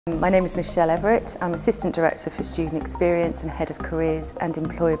My name is Michelle Everett. I'm Assistant Director for Student Experience and Head of Careers and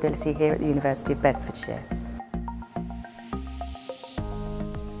Employability here at the University of Bedfordshire.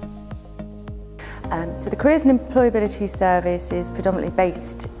 So the Careers and Employability Service is predominantly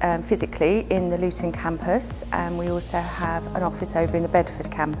based physically in the Luton campus, and we also have an office over in the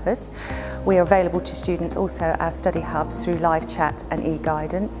Bedford campus. We are available to students also at our study hubs through live chat and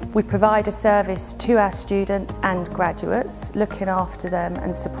e-guidance. We provide a service to our students and graduates, looking after them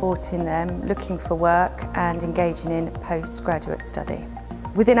and supporting them, looking for work and engaging in postgraduate study.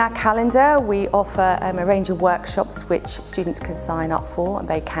 Within our calendar, we offer a range of workshops which students can sign up for.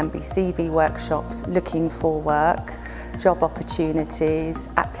 They can be CV workshops, looking for work, job opportunities,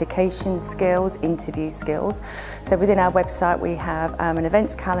 application skills, interview skills. So within our website we have an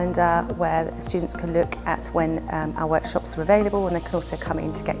events calendar where students can look at when our workshops are available, and they can also come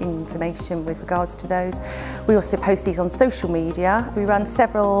in to get information with regards to those. We also post these on social media. We run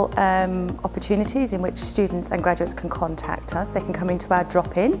several opportunities in which students and graduates can contact us. They can come into our drop-in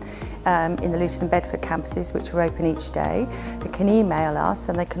the Luton and Bedford campuses, which are open each day. They can email us,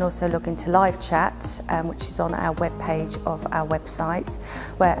 and they can also log into live chat, which is on our web page of our website,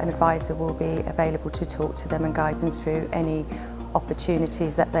 where an advisor will be available to talk to them and guide them through any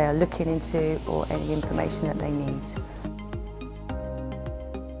opportunities that they are looking into or any information that they need.